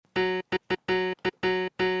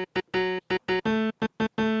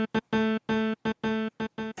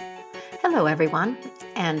everyone,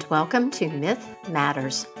 and welcome to Myth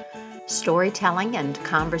Matters, storytelling and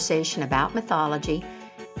conversation about mythology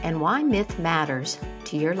and why myth matters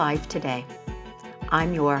to your life today.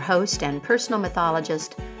 I'm your host and personal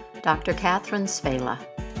mythologist, Dr. Catherine Svela.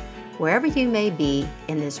 Wherever you may be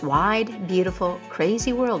in this wide, beautiful,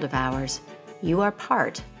 crazy world of ours, you are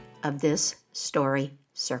part of this story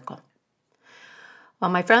circle.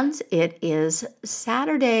 Well, my friends, it is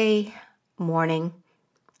Saturday morning.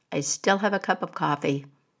 I still have a cup of coffee.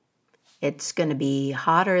 It's going to be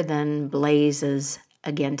hotter than blazes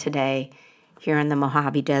again today here in the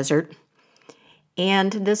Mojave Desert.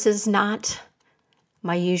 And this is not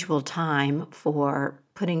my usual time for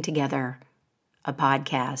putting together a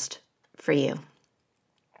podcast for you.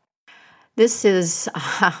 This is,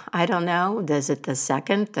 I don't know, is it the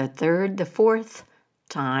second, the third, the fourth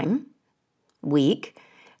week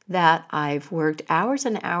that I've worked hours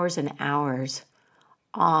and hours and hours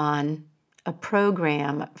on a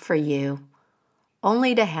program for you,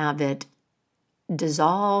 only to have it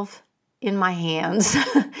dissolve in my hands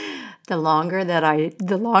the longer that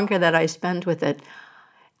I spend with it.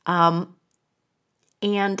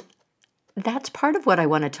 And that's part of what I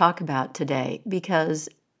want to talk about today, because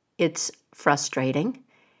it's frustrating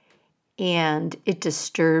and it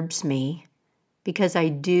disturbs me, because I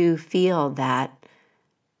do feel that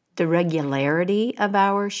the regularity of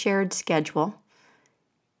our shared schedule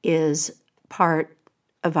is part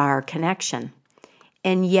of our connection.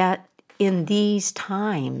 And yet, in these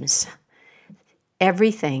times,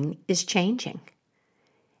 everything is changing.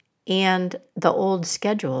 And the old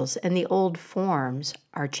schedules and the old forms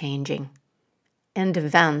are changing. And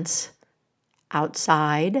events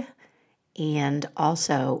outside and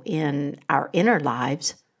also in our inner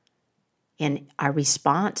lives, in our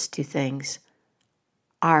response to things,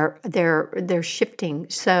 they're shifting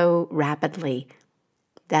so rapidly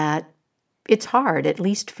that it's hard, at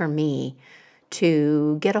least for me,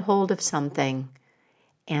 to get a hold of something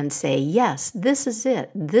and say, yes, this is it.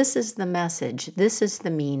 This is the message. This is the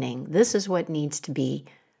meaning. This is what needs to be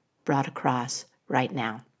brought across right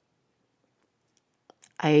now.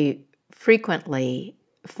 I frequently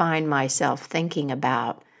find myself thinking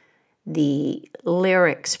about the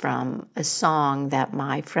lyrics from a song that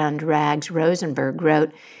my friend Rags Rosenberg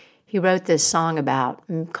wrote. He wrote this song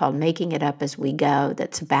called Making It Up As We Go,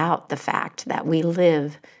 that's about the fact that we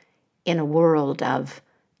live in a world of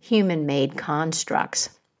human-made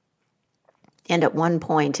constructs. And at one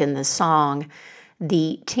point in the song,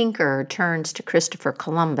 the tinker turns to Christopher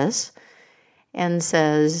Columbus and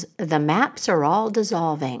says, "The maps are all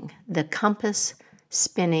dissolving, the compass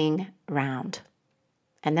spinning round."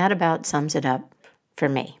 And that about sums it up for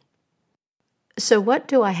me. So what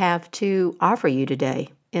do I have to offer you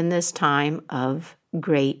today in this time of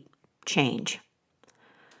great change?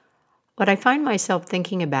 What I find myself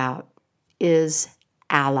thinking about is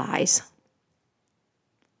allies.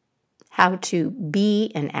 How to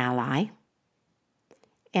be an ally,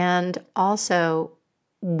 and also,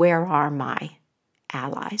 where are my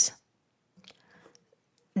allies?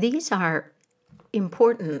 These are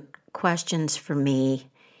important questions for me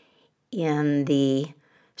in the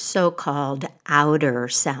so-called outer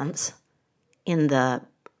sense, in the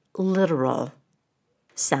literal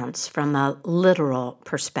sense, from a literal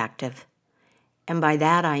perspective. And by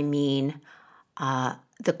that I mean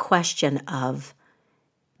the question of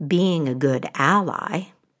being a good ally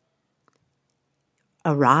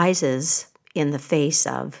arises in the face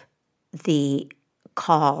of the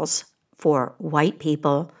calls for white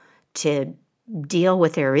people to deal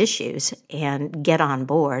with their issues and get on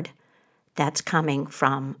board. That's coming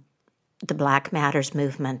from the Black Matters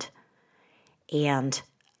movement and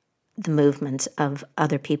the movements of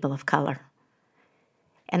other people of color.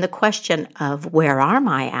 And the question of where are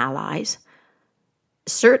my allies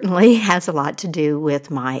certainly has a lot to do with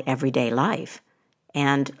my everyday life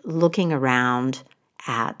and looking around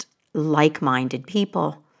at like-minded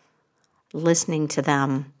people, listening to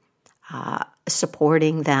them,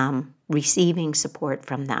 supporting them, receiving support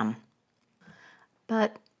from them.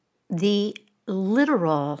 But the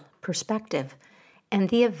literal perspective and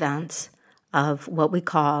the events of what we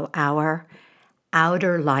call our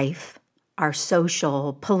outer life, our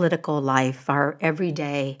social, political life, our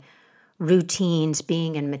everyday routines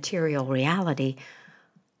being in material reality,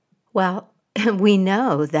 well, we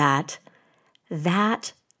know that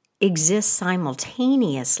exists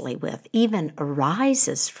simultaneously with, even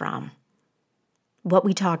arises from, what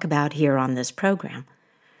we talk about here on this program,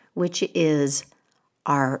 which is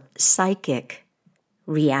our psychic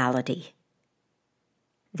reality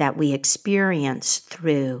that we experience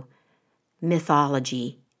through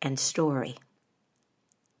mythology and story.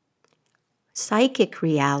 Psychic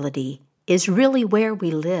reality is really where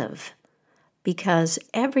we live, because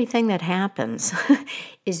everything that happens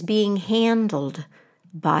is being handled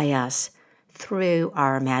by us through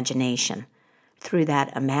our imagination, through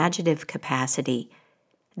that imaginative capacity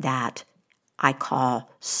that I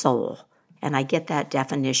call soul. And I get that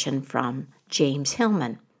definition from James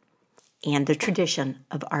Hillman and the tradition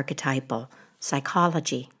of archetypal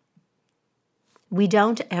psychology. We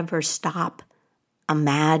don't ever stop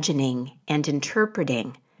imagining and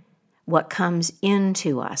interpreting what comes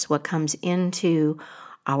into us, what comes into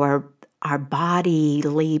our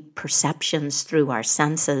bodily perceptions through our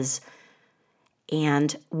senses,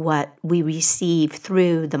 and what we receive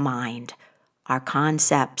through the mind, our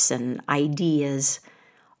concepts and ideas.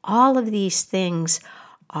 All of these things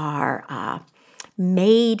are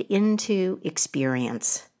made into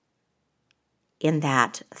experience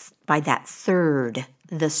by that third,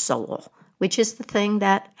 the soul, which is the thing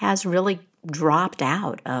that has really dropped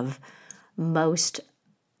out of most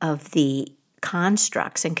of the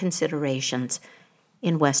constructs and considerations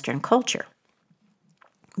in Western culture.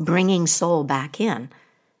 Bringing soul back in,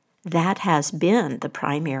 that has been the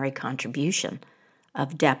primary contribution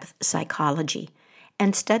of depth psychology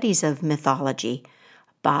and studies of mythology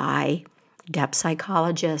by depth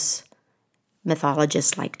psychologists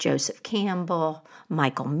like Joseph Campbell,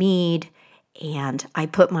 Michael Meade, and I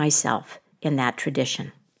put myself in that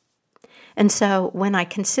tradition. And so when I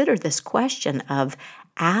consider this question of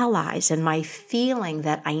allies and my feeling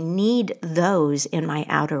that I need those in my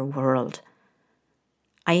outer world,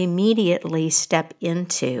 I immediately step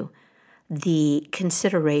into the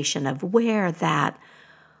consideration of where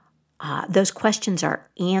those questions are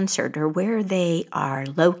answered or where they are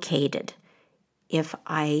located if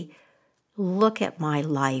I look at my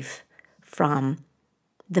life from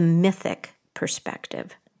the mythic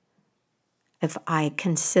perspective, if I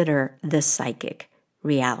consider the psychic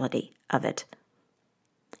reality of it.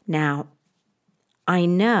 Now, I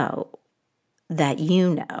know that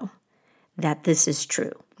you know that this is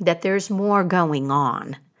true, that there's more going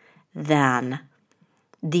on than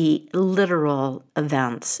the literal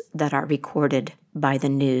events that are recorded by the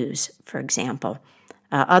news, for example.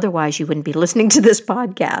 Otherwise, you wouldn't be listening to this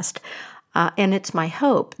podcast. And it's my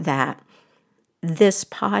hope that this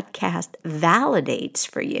podcast validates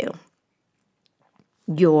for you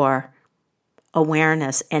your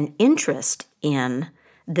awareness and interest in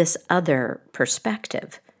this other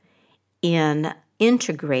perspective, in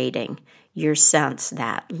integrating your sense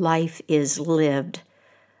that life is lived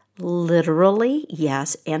literally,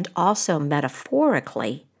 yes, and also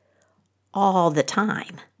metaphorically all the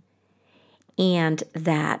time, and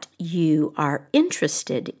that you are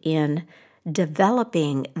interested in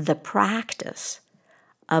developing the practice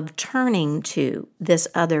of turning to this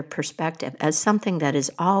other perspective as something that is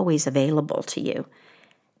always available to you,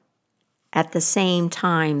 at the same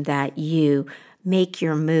time that you make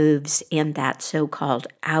your moves in that so-called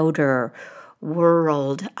outer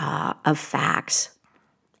world of facts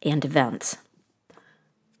and events.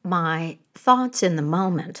 My thoughts in the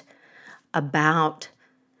moment about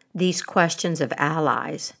these questions of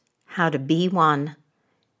allies, how to be one,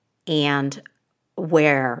 and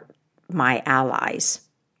where my allies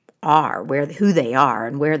are, who they are,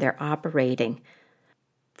 and where they're operating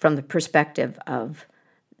from the perspective of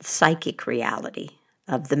psychic reality,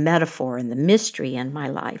 of the metaphor and the mystery in my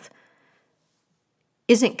life,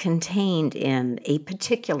 isn't contained in a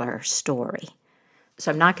particular story.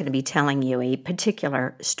 So I'm not going to be telling you a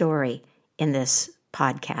particular story in this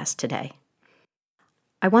podcast today.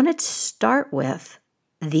 I wanted to start with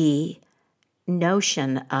the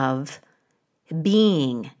notion of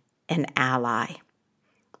being an ally.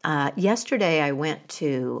 Yesterday I went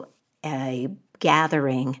to a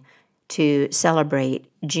gathering to celebrate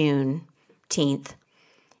Juneteenth,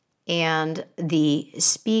 and the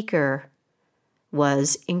speaker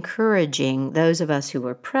was encouraging those of us who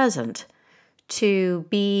were present to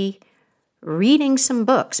be reading some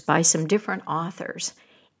books by some different authors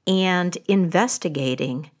and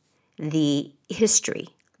investigating the history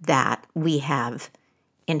that we have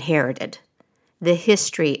inherited, the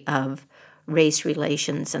history of race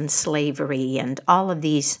relations and slavery and all of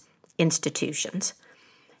these institutions.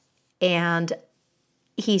 And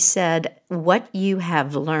he said, what you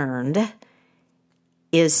have learned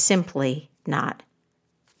is simply not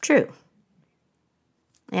true.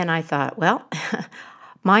 And I thought, well,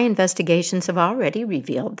 my investigations have already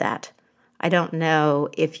revealed that. I don't know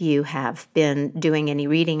if you have been doing any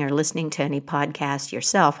reading or listening to any podcast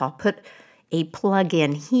yourself. I'll put a plug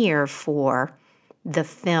in here for the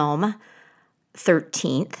film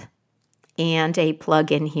 13th and a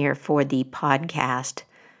plug in here for the podcast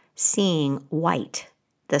seeing White,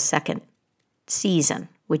 the second season,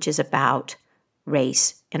 which is about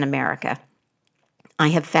race in America. I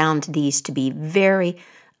have found these to be very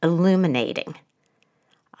illuminating.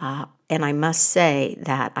 And I must say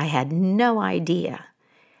that I had no idea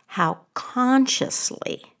how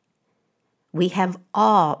consciously we have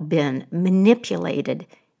all been manipulated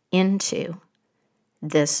into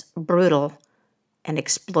this brutal and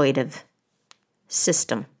exploitive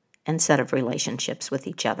system and set of relationships with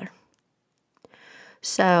each other.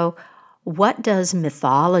 So, what does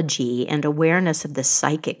mythology and awareness of the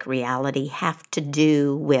psychic reality have to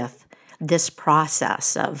do with this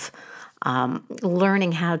process of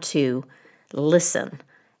learning how to listen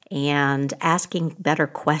and asking better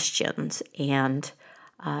questions and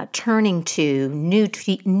turning to new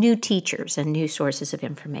teachers and new sources of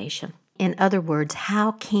information? In other words,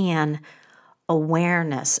 how can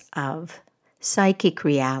awareness of psychic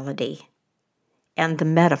reality and the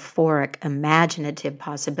metaphoric, imaginative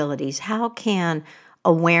possibilities, how can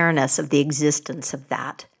awareness of the existence of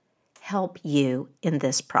that help you in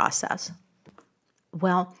this process?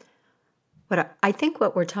 Well, I think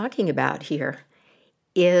what we're talking about here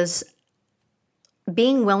is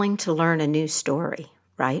being willing to learn a new story,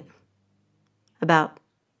 right? About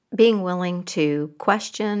being willing to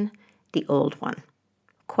question the old one,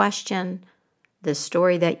 question the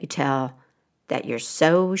story that you tell that you're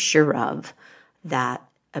so sure of, that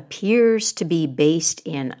appears to be based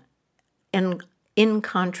in an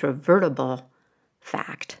incontrovertible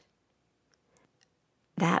fact.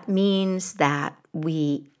 That means that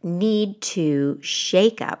we need to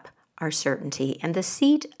shake up our certainty, and the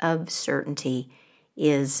seat of certainty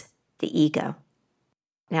is the ego.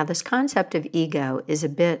 Now, this concept of ego is a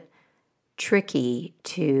bit tricky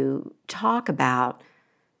to talk about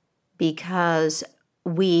because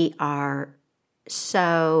we are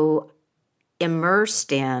so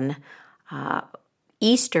immersed in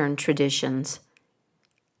Eastern traditions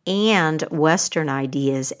and Western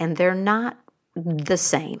ideas, and they're not the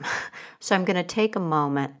same. So I'm going to take a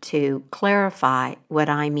moment to clarify what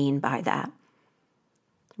I mean by that.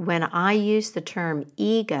 When I use the term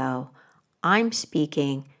ego, I'm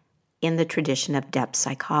speaking in the tradition of depth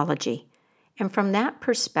psychology. And from that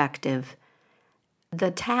perspective,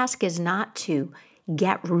 the task is not to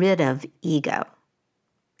get rid of ego.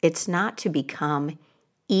 It's not to become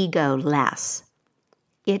ego-less.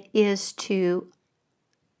 It is to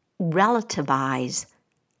relativize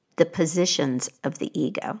the positions of the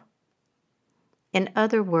ego. In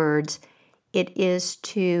other words, it is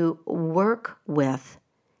to work with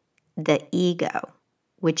the ego,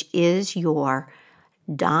 which is your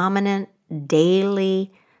dominant,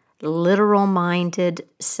 daily, literal-minded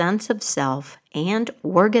sense of self and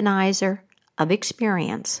organizer of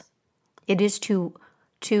experience. It is to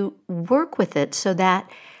work with it so that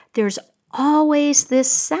there's always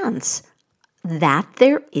this sense that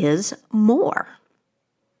there is more.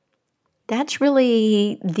 That's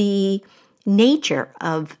really the nature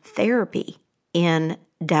of therapy in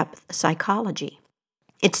depth psychology.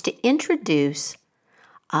 It's to introduce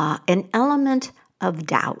an element of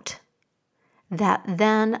doubt that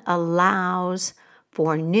then allows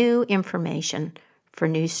for new information, for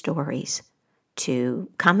new stories to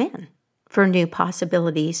come in, for new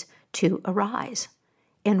possibilities to arise.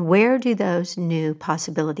 And where do those new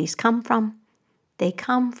possibilities come from? They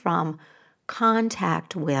come from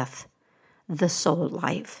contact with the soul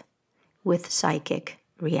life, with psychic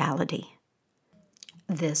reality.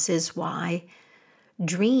 This is why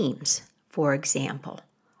dreams, for example,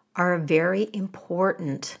 are a very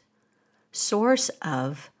important source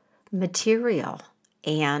of material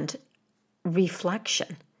and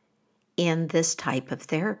reflection in this type of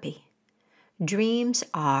therapy. Dreams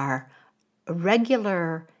are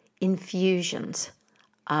regular infusions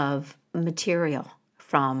of material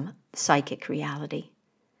from psychic reality.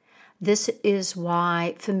 This is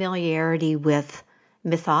why familiarity with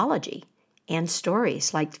mythology and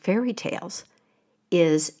stories like fairy tales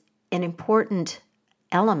is an important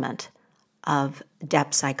element of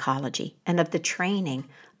depth psychology and of the training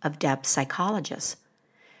of depth psychologists,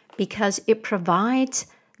 because it provides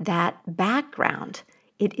that background.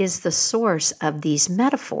 It is the source of these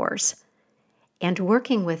metaphors, and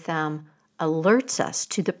working with them alerts us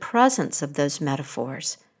to the presence of those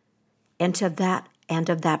metaphors and of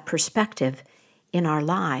that perspective in our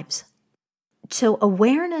lives. So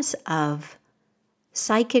awareness of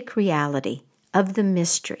psychic reality, of the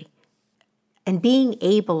mystery, and being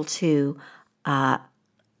able to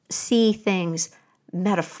see things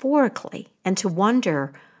metaphorically and to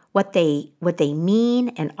wonder what they mean,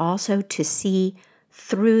 and also to see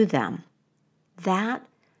through them, that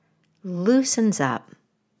loosens up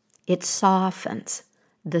It softens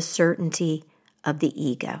the certainty of the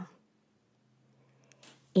ego.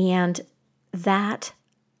 And that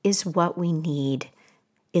is what we need,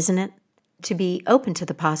 isn't it? To be open to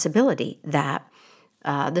the possibility that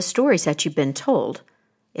the stories that you've been told,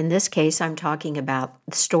 in this case, I'm talking about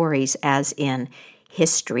stories as in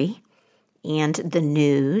history and the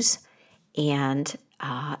news and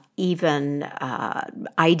even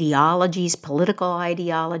ideologies, political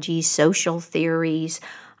ideologies, social theories,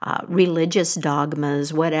 religious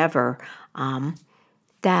dogmas, whatever,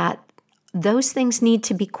 that those things need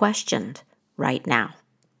to be questioned right now.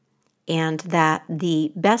 And that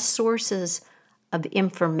the best sources of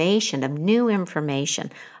information, of new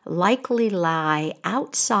information, likely lie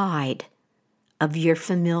outside of your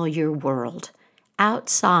familiar world,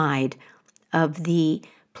 outside of the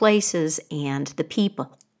places and the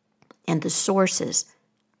people and the sources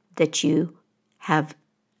that you have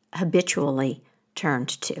habitually turned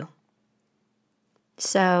to.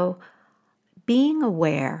 So, being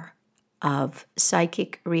aware of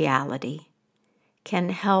psychic reality can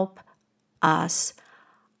help us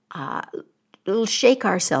shake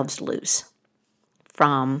ourselves loose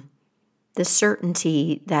from the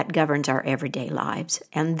certainty that governs our everyday lives.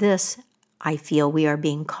 And this, I feel, we are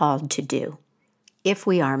being called to do. If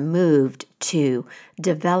we are moved to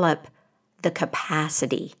develop the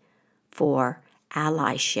capacity for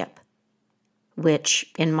allyship,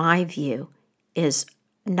 which, in my view, is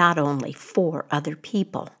not only for other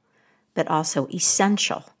people, but also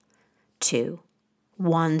essential to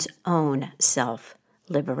one's own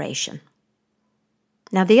self-liberation.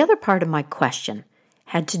 Now, the other part of my question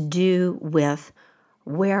had to do with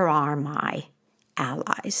where are my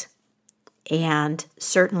allies? And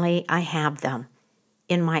certainly I have them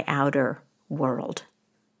in my outer world.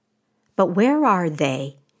 But where are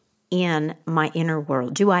they in my inner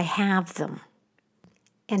world? Do I have them?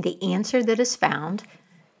 And the answer that is found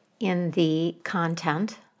in the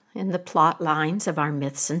content, in the plot lines of our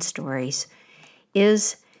myths and stories,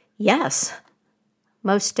 is yes,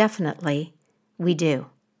 most definitely we do.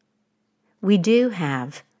 We do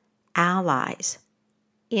have allies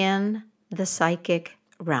in the psychic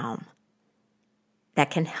realm that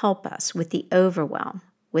can help us with the overwhelm,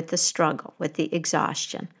 with the struggle, with the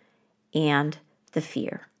exhaustion, and the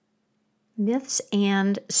fear. Myths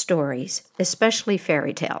and stories, especially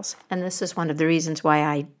fairy tales, and this is one of the reasons why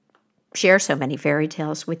I share so many fairy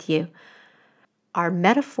tales with you, are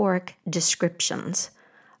metaphoric descriptions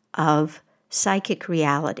of psychic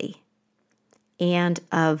reality and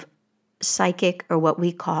of psychic, or what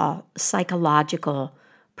we call psychological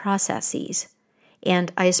processes.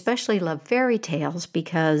 And I especially love fairy tales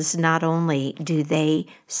because not only do they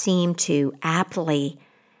seem to aptly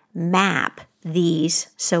map these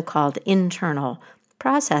so-called internal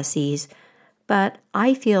processes, but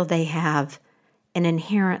I feel they have an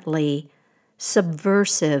inherently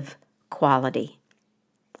subversive quality.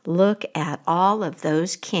 Look at all of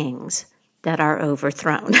those kings that are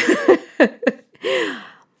overthrown.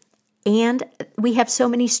 And we have so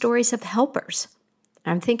many stories of helpers.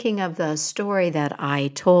 I'm thinking of the story that I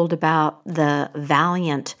told about the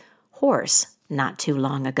valiant horse not too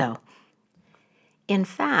long ago. In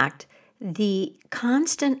fact, the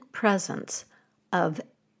constant presence of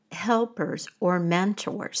helpers or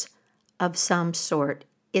mentors of some sort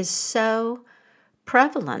is so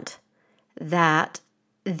prevalent that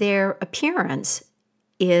their appearance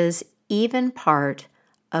is even part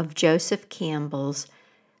of Joseph Campbell's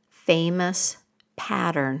famous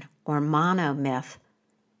pattern or monomyth,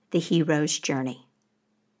 The Hero's Journey.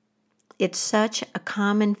 It's such a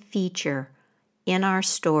common feature in our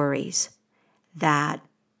stories that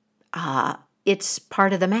it's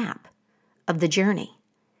part of the map of the journey,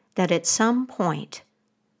 that at some point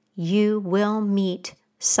you will meet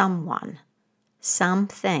someone,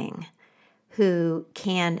 something who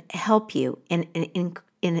can help you in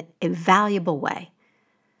a valuable way,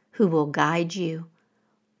 who will guide you,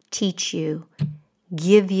 teach you,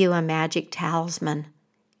 give you a magic talisman.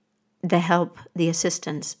 The help, the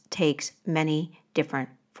assistance takes many different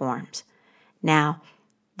forms. Now,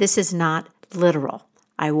 this is not literal.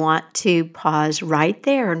 I want to pause right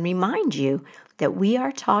there and remind you that we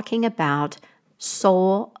are talking about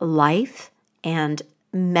soul life and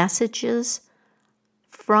messages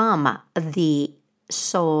from the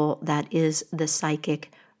soul that is the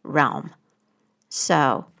psychic realm.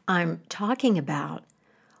 So I'm talking about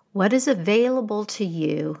what is available to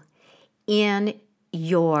you in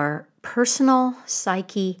your personal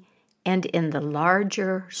psyche and in the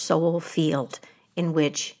larger soul field in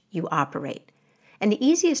which you operate. And the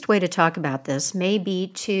easiest way to talk about this may be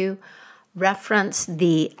to reference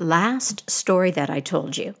the last story that I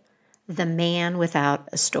told you The Man Without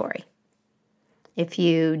a Story. If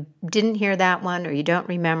you didn't hear that one or you don't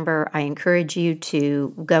remember, I encourage you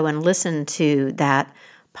to go and listen to that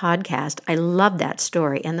podcast. I love that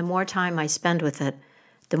story, and the more time I spend with it,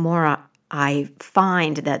 the more I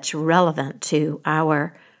find that's relevant to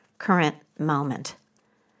our current moment.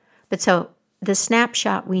 But so the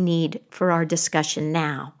snapshot we need for our discussion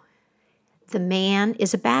now, the man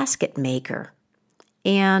is a basket maker,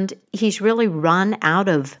 and he's really run out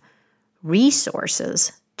of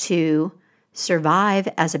resources to survive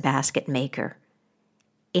as a basket maker.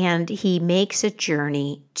 And he makes a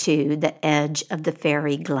journey to the edge of the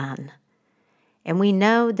fairy glen. And we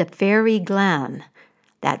know the fairy glen,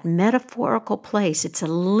 that metaphorical place, it's a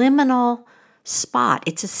liminal spot.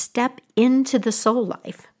 It's a step into the soul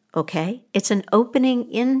life, okay? It's an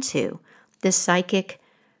opening into the psychic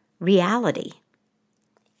reality.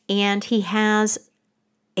 And he has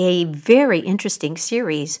a very interesting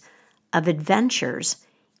series of adventures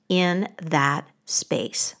in that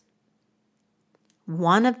space.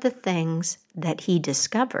 One of the things that he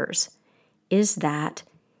discovers is that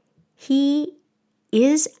he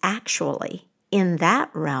is actually in that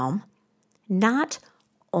realm not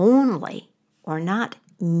only or not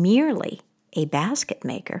merely a basket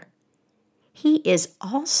maker, he is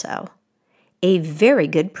also a very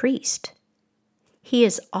good priest. He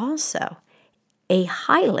is also a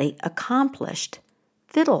highly accomplished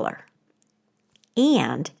fiddler,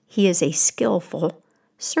 and he is a skillful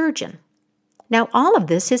surgeon. Now, all of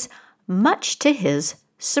this is much to his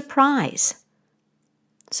surprise.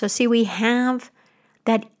 So see, we have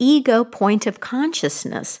that ego point of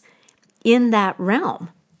consciousness in that realm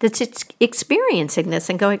that's experiencing this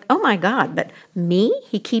and going, oh my God, but me?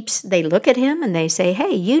 They look at him and they say,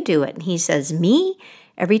 hey, you do it. And he says, me?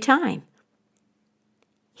 Every time.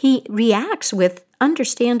 He reacts with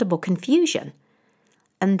understandable confusion.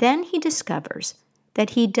 And then he discovers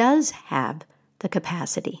that he does have the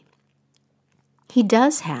capacity. He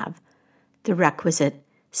does have the requisite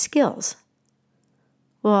skills.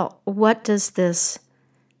 Well, what does this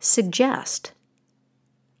suggest?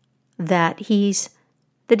 That he's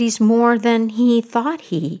more than he thought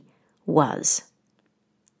he was.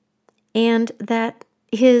 And that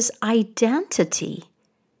his identity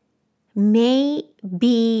may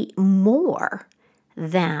be more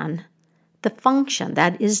than the function,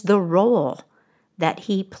 that is the role that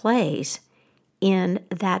he plays in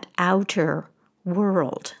that outer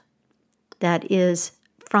world, that is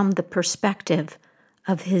from the perspective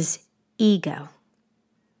of his ego.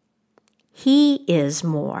 He is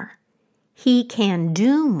more. He can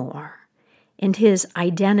do more, and his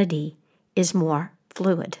identity is more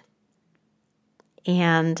fluid.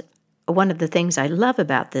 And one of the things I love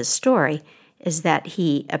about this story is that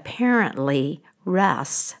he apparently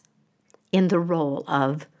rests in the role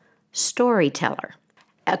of storyteller.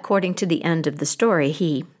 According to the end of the story,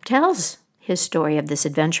 he tells his story of this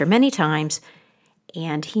adventure many times,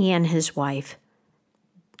 and he and his wife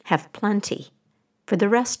have plenty for the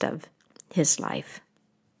rest of his life.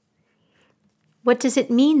 What does it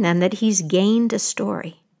mean then that he's gained a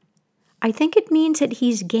story? I think it means that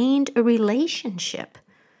he's gained a relationship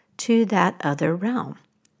to that other realm,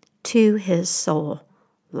 to his soul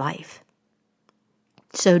life.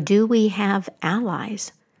 So do we have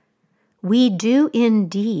allies? We do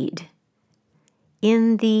indeed,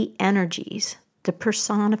 in the energies, the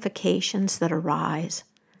personifications that arise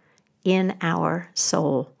in our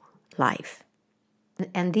soul life.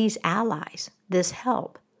 And these allies, this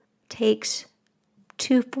help, takes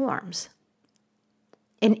two forms.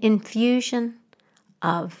 An infusion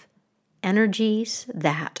of energies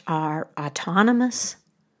that are autonomous,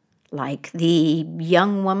 like the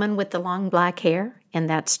young woman with the long black hair in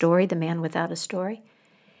that story, The Man Without a Story,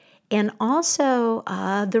 and also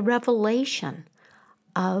the revelation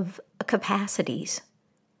of capacities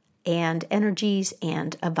and energies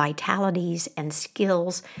and vitalities and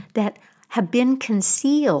skills that have been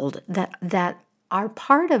concealed, that are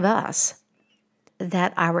part of us,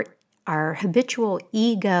 that our habitual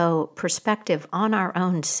ego perspective on our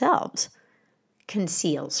own selves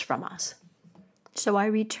conceals from us. So I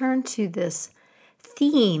return to this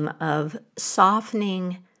theme of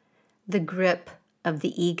softening the grip of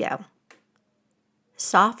the ego.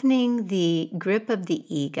 Softening the grip of the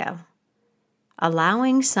ego,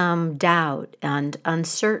 allowing some doubt and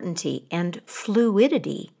uncertainty and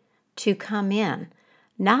fluidity to come in,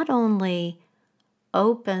 not only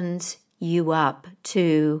opens you up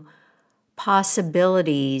to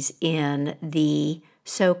possibilities in the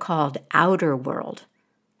so-called outer world.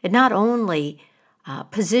 It not only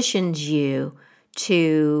positions you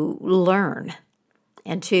to learn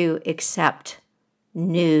and to accept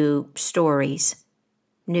new stories,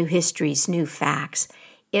 new histories, new facts.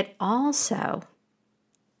 It also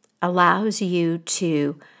allows you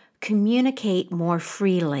to communicate more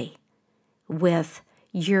freely with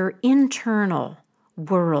your internal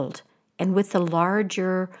world and with the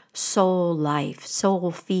larger soul life,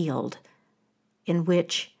 soul field in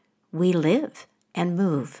which we live and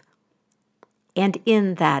move. And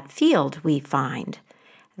in that field, we find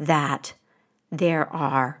that there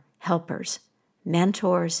are helpers,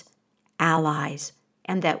 mentors, allies,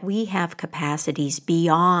 and that we have capacities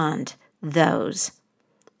beyond those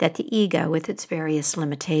that the ego, with its various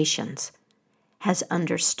limitations, has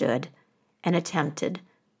understood and attempted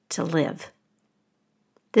to live.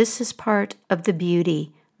 This is part of the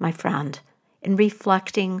beauty, my friend, in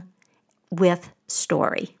reflecting with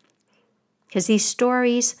story. Because these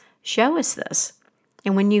stories show us this.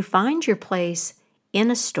 And when you find your place in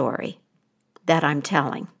a story that I'm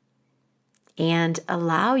telling, and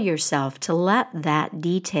allow yourself to let that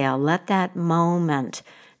detail, let that moment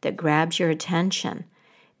that grabs your attention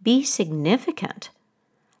be significant,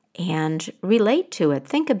 and relate to it,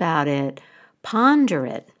 think about it, ponder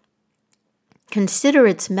it, consider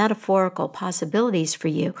its metaphorical possibilities for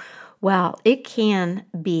you, well, it can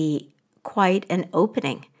be quite an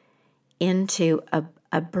opening into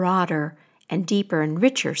a broader and deeper and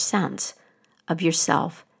richer sense of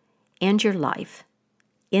yourself and your life,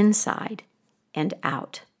 inside and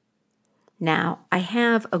out. Now, I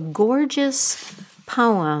have a gorgeous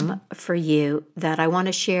poem for you that I want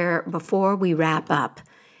to share before we wrap up.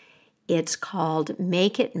 It's called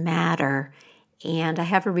Make It Matter, and I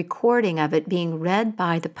have a recording of it being read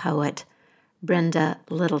by the poet Brenda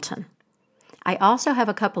Littleton. I also have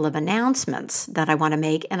a couple of announcements that I want to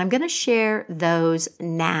make, and I'm going to share those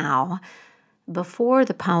now before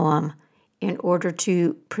the poem in order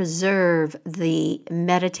to preserve the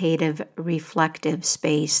meditative, reflective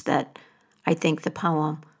space that I think the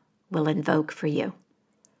poem will invoke for you.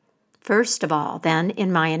 First of all, then,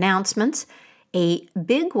 in my announcements, a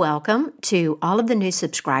big welcome to all of the new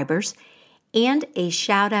subscribers and a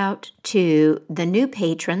shout out to the new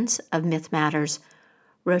patrons of Myth Matters,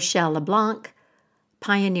 Rochelle LeBlanc,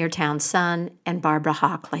 Pioneer Town Sun, and Barbara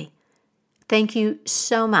Hockley. Thank you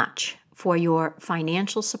so much for your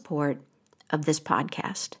financial support of this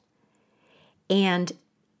podcast. And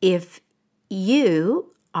if you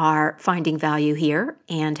are finding value here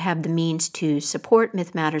and have the means to support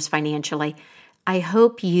Myth Matters financially, I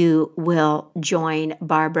hope you will join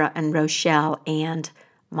Barbara and Rochelle and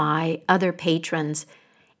my other patrons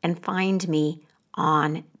and find me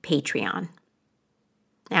on Patreon.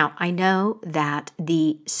 Now, I know that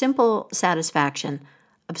the simple satisfaction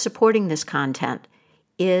of supporting this content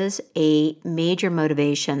is a major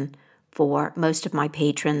motivation for most of my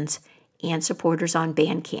patrons and supporters on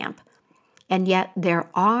Bandcamp. And yet there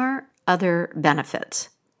are other benefits,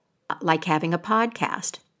 like having a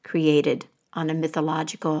podcast created on a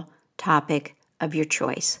mythological topic of your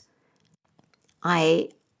choice. I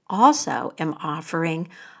also am offering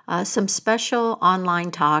some special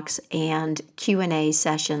online talks and Q&A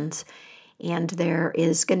sessions, and there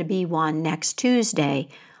is going to be one next Tuesday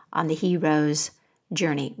on the hero's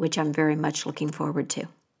journey, which I'm very much looking forward to.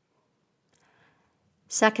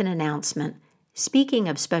 Second announcement, speaking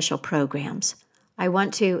of special programs, I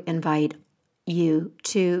want to invite you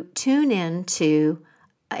to tune in to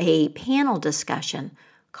a panel discussion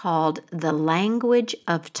called The Language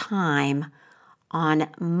of Time on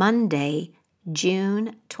Monday,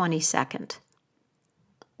 June 22nd.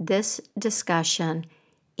 This discussion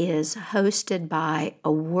is hosted by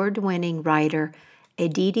award-winning writer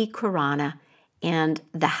Aditi Khurana and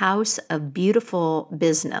the House of Beautiful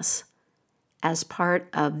Business as part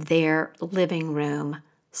of their living room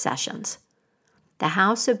sessions. The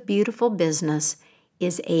House of Beautiful Business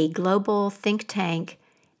is a global think tank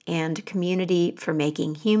and community for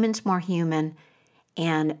making humans more human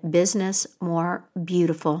and business more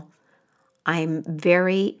beautiful. I'm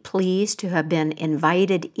very pleased to have been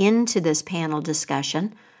invited into this panel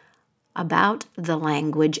discussion about the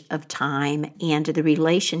language of time and the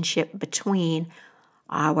relationship between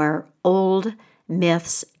our old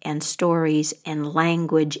myths and stories and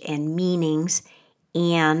language and meanings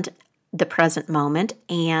and the present moment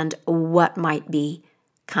and what might be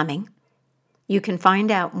coming. You can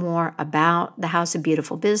find out more about the House of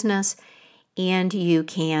Beautiful Business, and you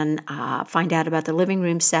can find out about the living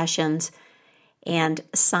room sessions and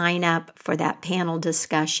sign up for that panel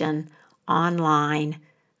discussion online.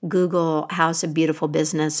 Google House of Beautiful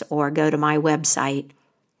Business or go to my website,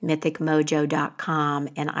 mythicmojo.com,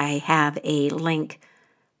 and I have a link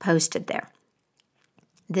posted there.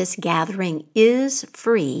 This gathering is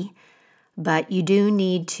free, but you do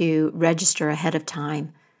need to register ahead of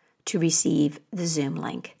time to receive the Zoom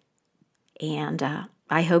link. And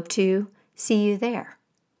I hope to see you there.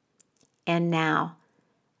 And now,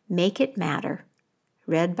 Make It Matter,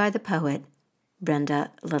 read by the poet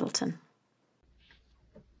Brenda Littleton.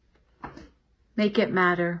 Make it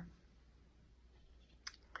matter.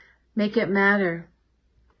 Make it matter.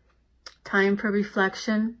 Time for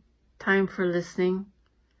reflection, time for listening,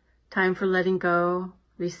 time for letting go,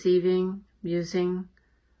 receiving, musing,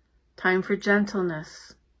 time for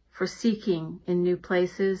gentleness, for seeking in new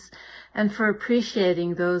places, and for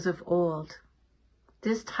appreciating those of old.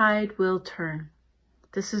 This tide will turn.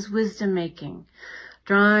 This is wisdom making,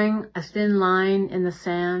 drawing a thin line in the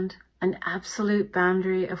sand, an absolute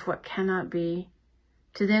boundary of what cannot be,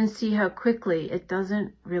 to then see how quickly it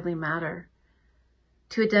doesn't really matter,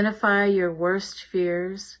 to identify your worst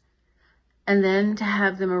fears, and then to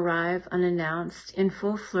have them arrive unannounced in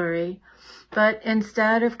full flurry, but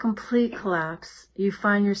instead of complete collapse, you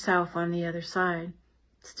find yourself on the other side,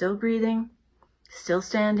 still breathing, still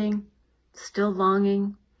standing, still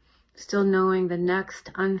longing, still knowing the next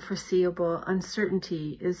unforeseeable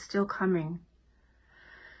uncertainty is still coming.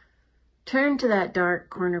 Turn to that dark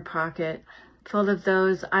corner pocket, full of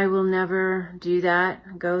those "I will never do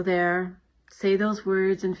that," go there, say those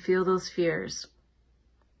words and feel those fears.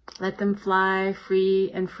 Let them fly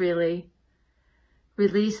free and freely.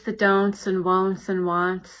 Release the don'ts and won'ts and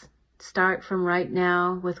wants. Start from right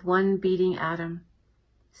now with one beating atom.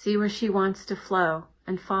 See where she wants to flow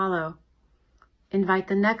and follow. Invite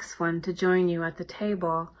the next one to join you at the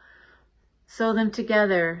table. Sew them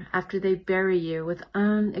together after they bury you with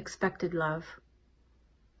unexpected love.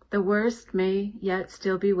 The worst may yet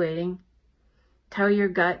still be waiting. Tell your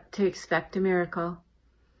gut to expect a miracle.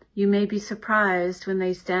 You may be surprised when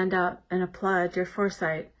they stand up and applaud your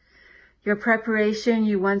foresight. Your preparation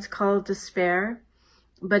you once called despair,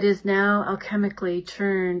 but is now alchemically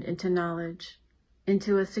churned into knowledge,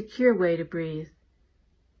 into a secure way to breathe.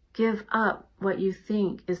 Give up what you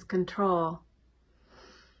think is control.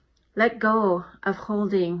 Let go of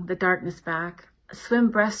holding the darkness back.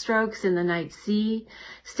 Swim breaststrokes in the night sea.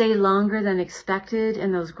 Stay longer than expected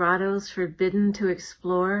in those grottos forbidden to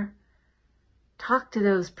explore. Talk to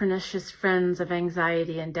those pernicious friends of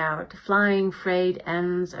anxiety and doubt, flying frayed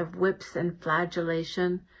ends of whips and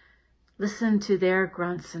flagellation. Listen to their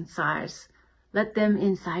grunts and sighs. Let them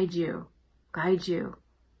inside you, guide you.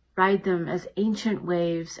 Ride them as ancient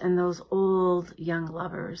waves and those old young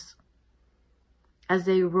lovers. As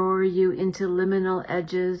they roar you into liminal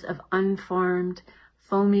edges of unformed,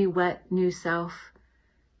 foamy wet new self,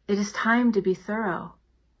 it is time to be thorough.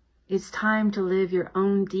 It's time to live your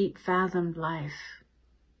own deep fathomed life.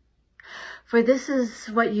 For this is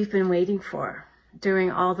what you've been waiting for during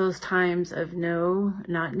all those times of no,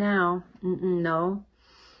 not now, no,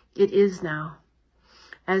 it is now.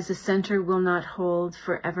 As the center will not hold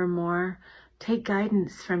forevermore, take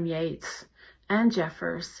guidance from Yeats and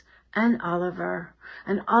Jeffers and Oliver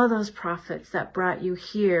and all those prophets that brought you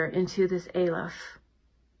here into this Aleph.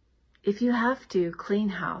 If you have to, clean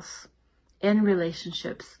house, end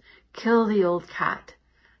relationships, kill the old cat,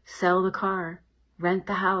 sell the car, rent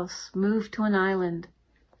the house, move to an island.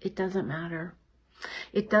 It doesn't matter.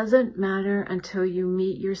 It doesn't matter until you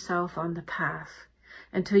meet yourself on the path,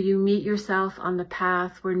 until you meet yourself on the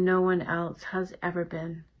path where no one else has ever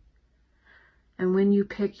been. And when you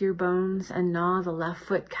pick your bones and gnaw the left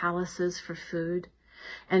foot calluses for food,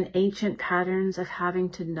 and ancient patterns of having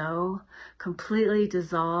to know completely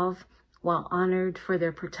dissolve while honored for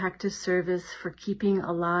their protective service for keeping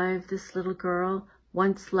alive this little girl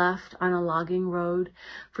once left on a logging road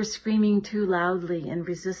for screaming too loudly in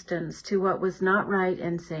resistance to what was not right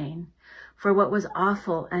and sane, for what was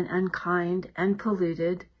awful and unkind and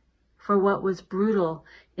polluted, for what was brutal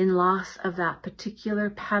in loss of that particular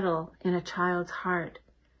petal in a child's heart.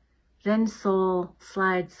 Then soul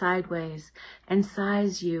slides sideways and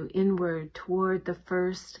sighs you inward toward the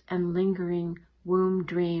first and lingering womb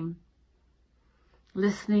dream.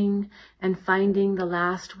 Listening and finding the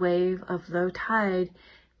last wave of low tide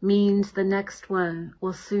means the next one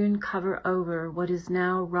will soon cover over what is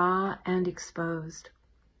now raw and exposed.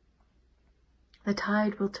 The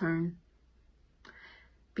tide will turn.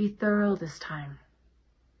 Be thorough this time.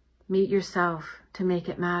 Meet yourself to make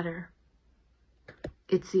it matter.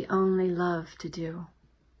 It's the only love to do.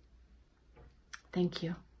 Thank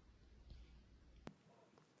you.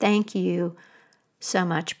 Thank you so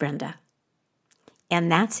much, Brenda. And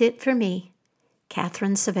that's it for me,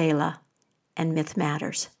 Catherine Savela, and Myth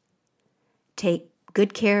Matters. Take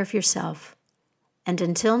good care of yourself, and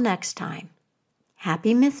until next time,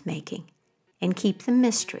 happy myth making, and keep the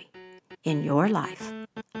mystery in your life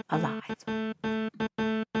alive.